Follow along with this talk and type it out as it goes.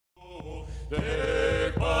So in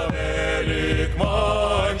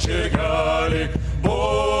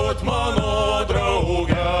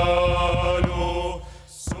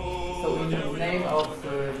the name of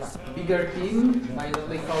bigger team, my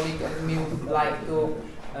lovely colleague and me would like to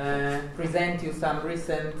present you some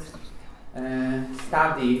recent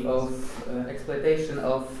study of exploitation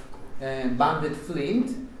of banded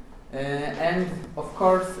flint, and of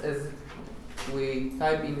course, as we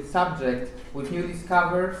type in the subject, with new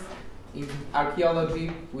discoveries in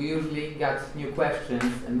archaeology, we usually get new questions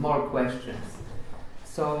and more questions.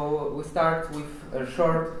 So we start with a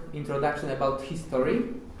short introduction about history.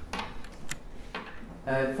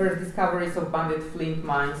 First discoveries of banded flint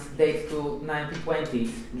mines date to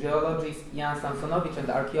 1920s. Geologist Jan Samsonowicz and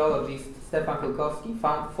archaeologist Stefan Filkowski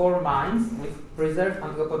found 4 mines with preserved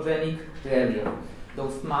anthropogenic relief.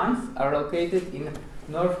 Those mines are located in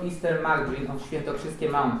northeastern margin of Świętokrzyskie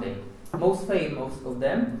Mountains. Most famous of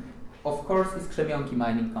them, of course, is Krzemionki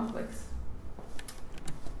mining complex.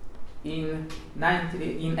 In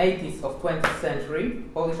 80s of 20th century,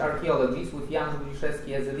 Polish archaeologists, with Jan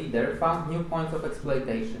Budziszewski as a leader, found new points of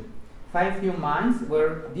exploitation. 5 new mines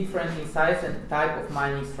were different in size and type of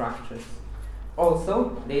mining structures.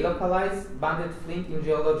 Also, they localized banded flint in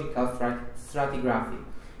geological stratigraphy,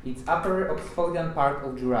 its upper Oxfordian part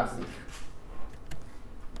of Jurassic.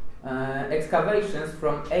 Excavations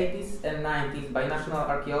from 80s and 90s by National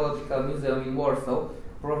Archaeological Museum in Warsaw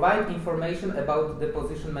provide information about the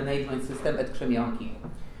deposition management system at Krzemionki.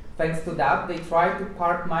 Thanks to that, they try to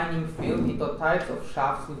part mining field into types of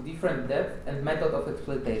shafts with different depth and method of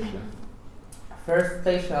exploitation. First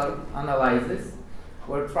spatial analysis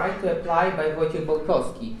were tried to apply by Wojciech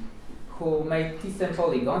Bolkowski, who made Thyssen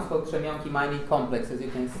polygons for Krzemionki mining complex, as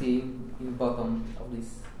you can see in the bottom of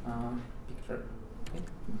this picture. Okay.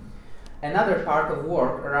 Another part of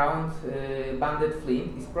work around banded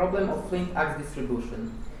flint is problem of flint axe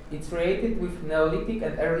distribution. It's related with Neolithic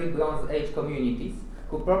and early Bronze Age communities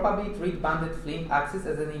who probably treat banded flint axes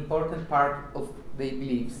as an important part of their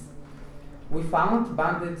beliefs. We found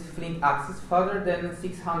banded flint axes further than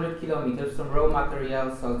 600 kilometers from raw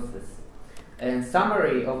material sources. A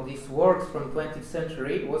summary of these works from 20th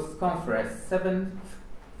century was conference 7th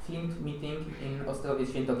Flint meeting in Ostrowie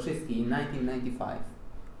Świętokrzyskie in 1995.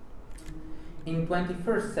 In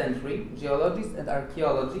 21st century, geologists and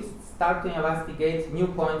archaeologists start to investigate new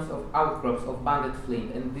points of outcrops of banded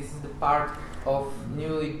flint, and this is the part of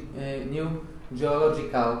new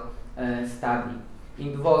geological study.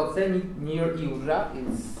 In Dworce, near Iłża,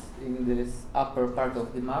 it's in this upper part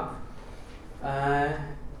of the map,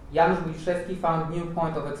 Janusz Budziszewski found new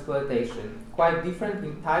point of exploitation, quite different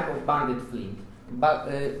in type of banded flint, but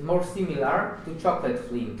more similar to chocolate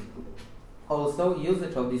flint. Also,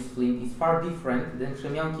 usage of this flint is far different than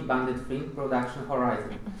Krzemionki banded flint production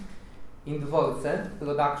horizon. In Dworce,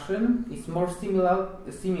 production is more similar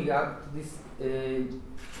to this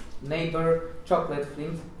neighbor chocolate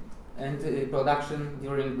flint and production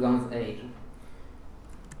during Bronze Age.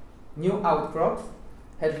 New outcrops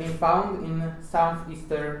had been found in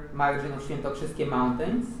southeastern margin of Świętokrzyskie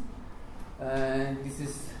Mountains. This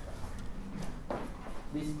is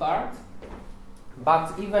this part,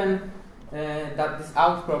 but even that these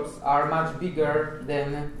outcrops are much bigger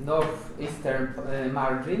than northeastern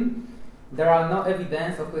margin, there are no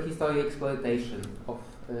evidence of prehistoric exploitation of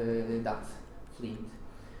that flint.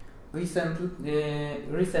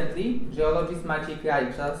 Recently, geologist Maciej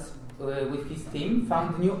Krajczas with his team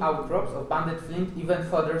found new outcrops of banded flint even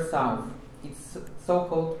further south. It's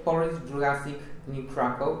so-called porous Jurassic near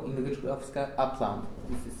Cracow in the Ryczkowska upland.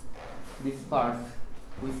 This is this part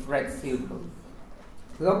with red circle.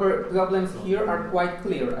 Problems here are quite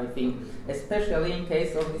clear, I think, especially in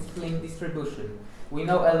case of this flint distribution. We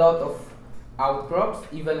know a lot of outcrops,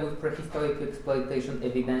 even with prehistoric exploitation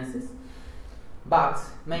evidences, but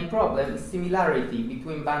main problem is similarity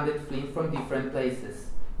between banded flint from different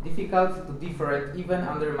places, difficult to differentiate even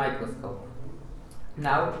under microscope.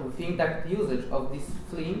 Now, we think that usage of this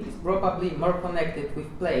flint is probably more connected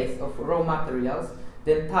with place of raw materials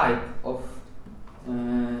than type of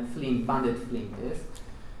flint, banded flint is.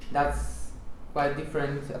 That's quite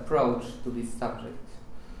different approach to this subject.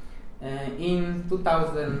 In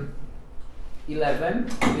 2011,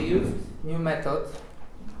 we used new method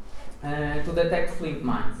to detect flint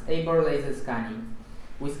mines, Airborne Laser Scanning.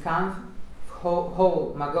 We scanned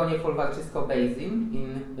whole Magonie-Folwarczysko Basin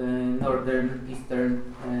in northern eastern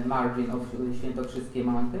margin of Świętokrzyskie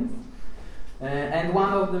Mountains. And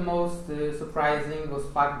one of the most surprising was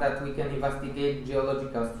fact that we can investigate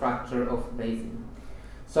geological structure of basin.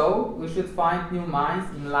 So we should find new mines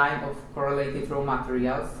in line of correlated raw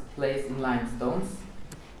materials placed in limestones.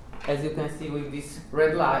 as you can see with this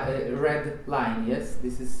red line, yes,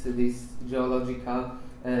 this is this geological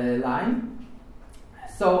line.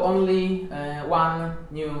 So only one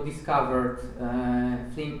new discovered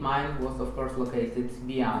flint mine was of course located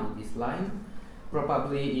beyond this line,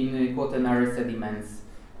 probably in quaternary sediments.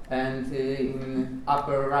 And in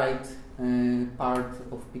upper right part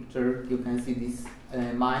of picture you can see this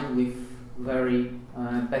mine with very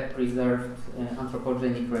bad preserved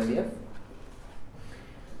anthropogenic relief.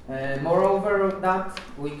 Moreover, that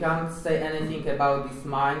we can't say anything about this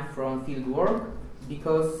mine from field work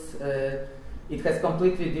because it has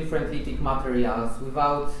completely different lithic materials.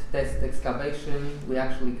 Without test excavation, we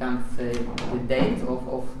actually can't say the date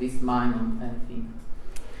of this mine or anything.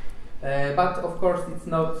 But of course, it's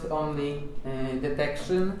not only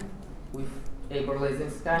detection with Airborne Laser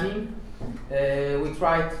Scanning. We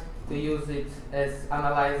tried to use it as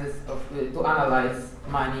analysis to analyze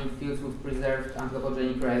mining fields with preserved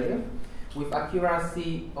anthropogenic relief. With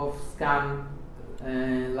accuracy of scan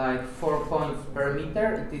like 4 points per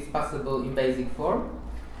meter, it is possible in basic form.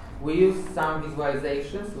 We use some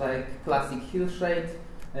visualizations like classic hill shade,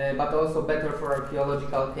 but also better for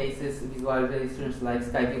archaeological cases, visualizations like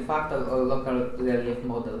sky view fractal or local relief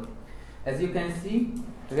model. As you can see,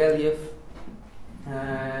 relief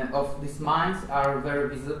of these mines are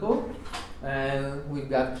very visible. We've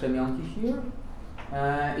got Krzemionki here.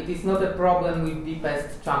 It is not a problem with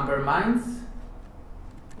deepest chamber mines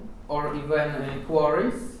or even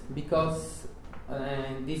quarries, because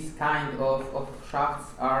this kind of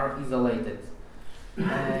shafts are isolated.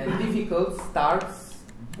 Difficult starts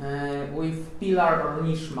with pillar or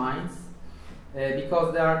niche mines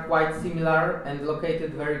because they are quite similar and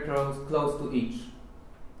located very close to each.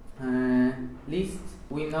 Least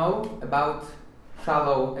we know about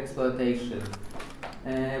shallow exploitation.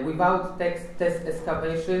 Without test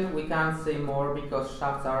excavation, we can't say more because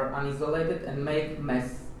shafts are unisolated and make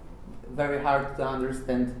mess very hard to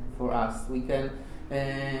understand for us. We can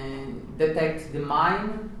detect the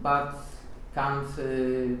mine, but can't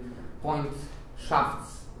point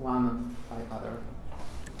shafts one by other.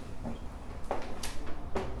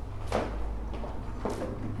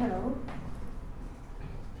 Hello.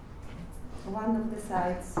 One of the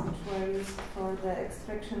sites which were used for the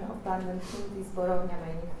extraction of abundant flint is Borownia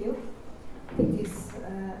mining field. It is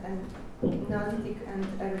a Neolithic and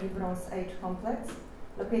early Bronze Age complex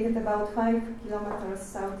located about 5 kilometers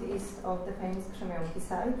southeast of the famous Krzemionki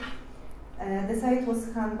site. The site was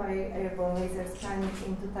scanned by Airborne Laser Scanning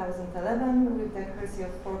in 2011 with the accuracy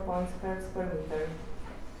of 4 points per square meter.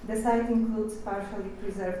 The site includes partially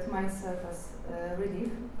preserved mine surface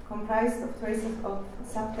relief comprised of traces of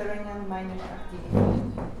subterranean mining activity.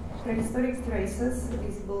 Prehistoric traces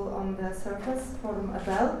visible on the surface form a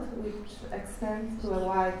belt which extends to a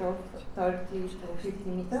width of 30 to 50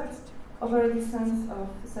 meters over a distance of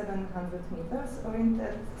 700 meters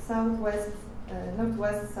oriented southwest,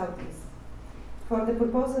 northwest, southeast. For the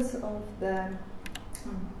purposes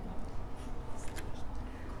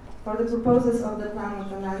of the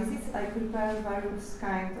planet analysis, I prepared various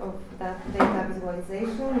kinds of data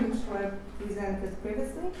visualization which were presented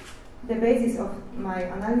previously. The basis of my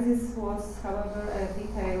analysis was, however, a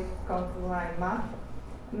detailed contour line map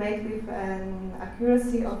made with an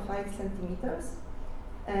accuracy of 5 centimeters.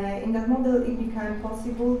 In that model, it became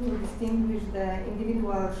possible to distinguish the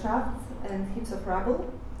individual shafts and heaps of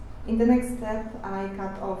rubble. In the next step, I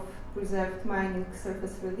cut off preserved mining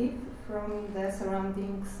surface relief from the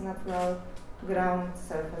surroundings natural ground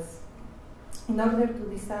surface. In order to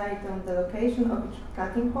decide on the location of each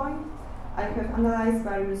cutting point, I have analyzed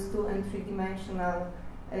various 2- and 3-dimensional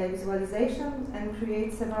visualizations and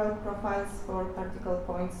create several profiles for particle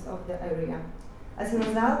points of the area. As a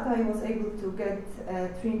result, I was able to get a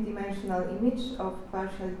 3-dimensional image of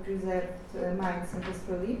partially preserved mine surface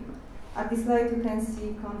relief. At this slide, you can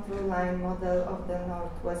see contour line model of the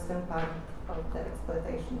northwestern part of the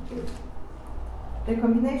exploitation field. The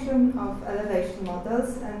combination of elevation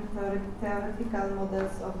models and theoretical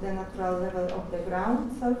models of the natural level of the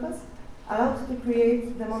ground surface allowed to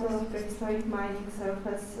create the model of prehistoric mining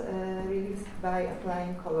surface relief by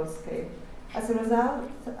applying color scale. As a result,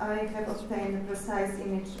 I have obtained a precise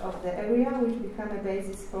image of the area, which became a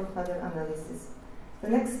basis for further analysis. The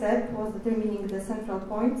next step was determining the central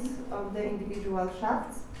points of the individual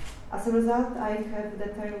shafts. As a result, I have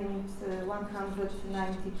determined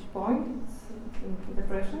 190 points,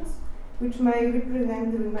 depressions, which may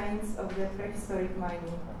represent the remains of the prehistoric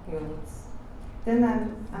mining units. Then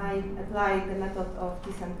I applied the method of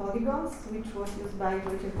descent polygons, which was used by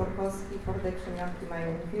Wojciech Borkowski for the Krzemionki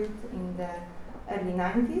mining field in the early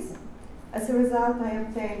 90s. As a result, I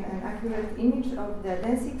obtain an accurate image of the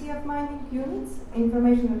density of mining units,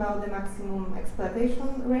 information about the maximum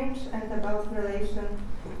exploitation range, and about relation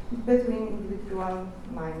between individual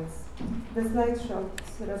mines. The slide shows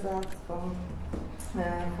results from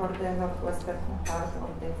for the northwestern part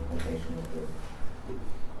of the exploitation group.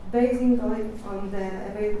 Basing on the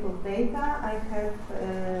available data, I have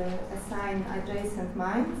assigned adjacent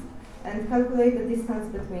mines and calculate the distance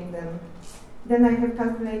between them. Then I have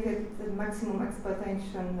calculated the maximum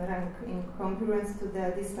exploitation rank in congruence to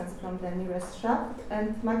the distance from the nearest shaft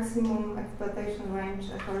and maximum exploitation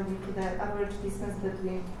range according to the average distance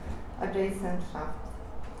between adjacent shafts.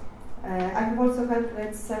 I have also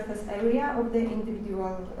calculated surface area of the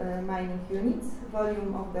individual mining units,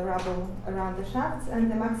 volume of the rubble around the shafts, and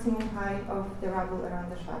the maximum height of the rubble around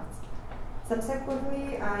the shafts.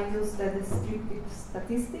 Subsequently, I use the descriptive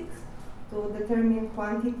statistics to determine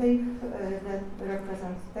quantitative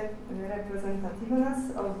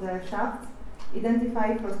representativeness of the shafts,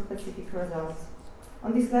 identified for specific results.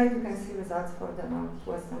 On this slide, you can see results for the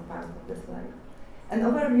northwestern part of the slide. An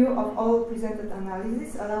overview of all presented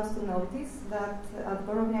analysis allows to notice that at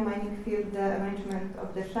Borownia mining field, the arrangement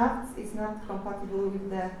of the shafts is not compatible with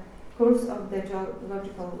the course of the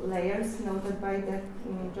geological layers noted by the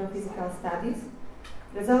geophysical studies.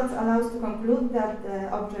 Results allow us to conclude that the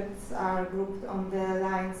objects are grouped on the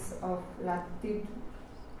lines of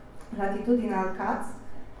latitudinal cuts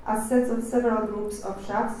as sets of several groups of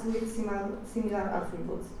shafts with similar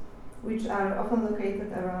attributes, which are often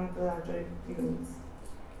located around the larger units.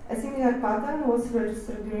 A similar pattern was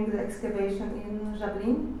registered during the excavation in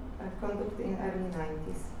Jablin, conducted in early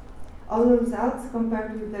 90s. All the results,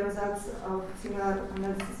 compared with the results of similar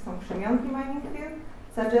analysis from Krzemionki mining field,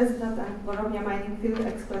 suggest that at Borownia mining field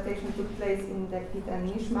exploitation took place in the pit and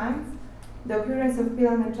niche mines. The occurrence of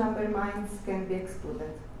pillar and chamber mines can be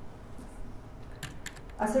excluded.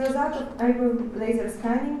 As a result of airborne laser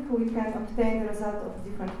scanning, we can obtain a result of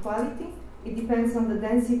different quality. It depends on the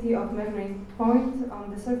density of measuring point on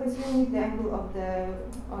the surface unit, the angle of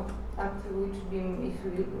up to which beam is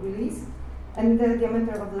released, and the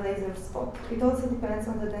diameter of the laser spot. It also depends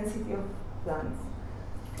on the density of plants.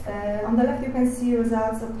 On the left, you can see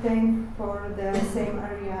results obtained for the same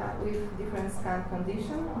area with different scan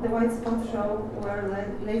condition. The white spots show where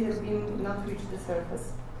laser beam not reach the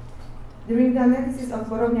surface. During the analysis of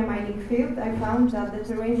Borownia mining field, I found that the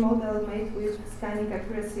terrain model made with scanning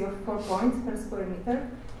accuracy of 4 points per square meter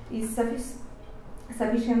is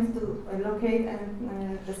sufficient to locate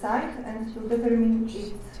the site and to determine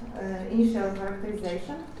its initial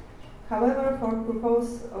characterization. However, for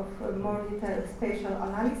purpose of more detailed spatial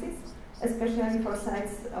analysis, especially for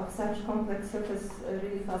sites of such complex surface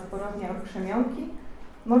relief as Borownia or Krzemionki,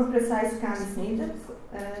 more precise scan is needed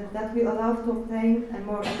that will allow to obtain a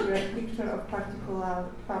more accurate picture of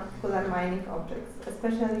particular mining objects,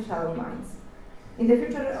 especially shallow mines. In the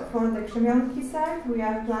future, for the Krzemionki site, we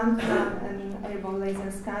are planned to run an airborne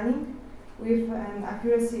laser scanning with an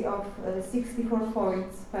accuracy of 64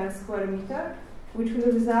 points per square meter, which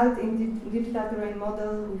will result in digital terrain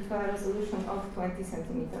model with a resolution of 20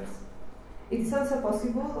 centimeters. It is also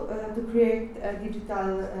possible to create a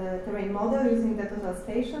digital terrain model using the total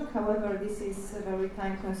station. However, this is a very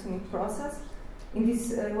time-consuming process. In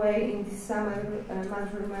this way, in this summer,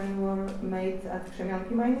 measurements were made at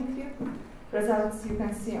Krzemionki mining field. Results you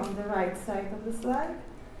can see on the right side of the slide.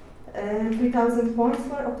 3,000 points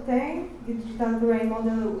were obtained. The digital terrain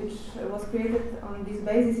model, which was created on this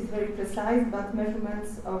basis, is very precise, but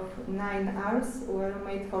measurements of 9 hours were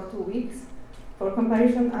made for 2 weeks. For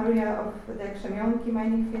comparison, area of the Krzemionki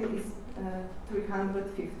mining field is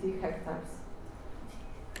 350 hectares.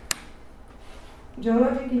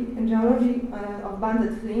 Geology of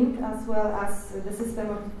banded flint, as well as the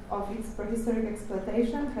system of its prehistoric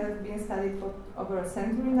exploitation, have been studied for over a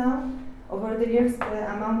century now. Over the years,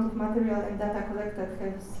 the amount of material and data collected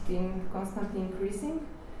has been constantly increasing.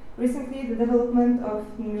 Recently, the development of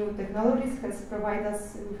new technologies has provided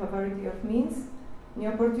us with a variety of means. New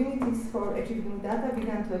opportunities for achieving data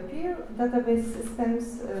began to appear. Database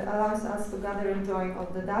systems allows us to gather and join all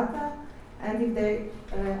the data, and if they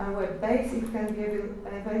are web-based, it can be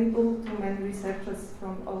available to many researchers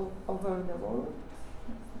from all over the world.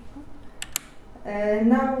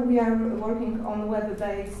 Now we are working on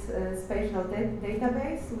web-based spatial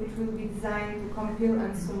database, which will be designed to compile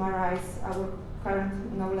and summarize our current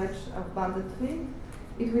knowledge of banded flint.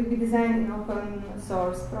 It will be designed in open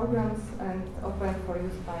source programs and open for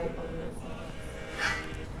use by others.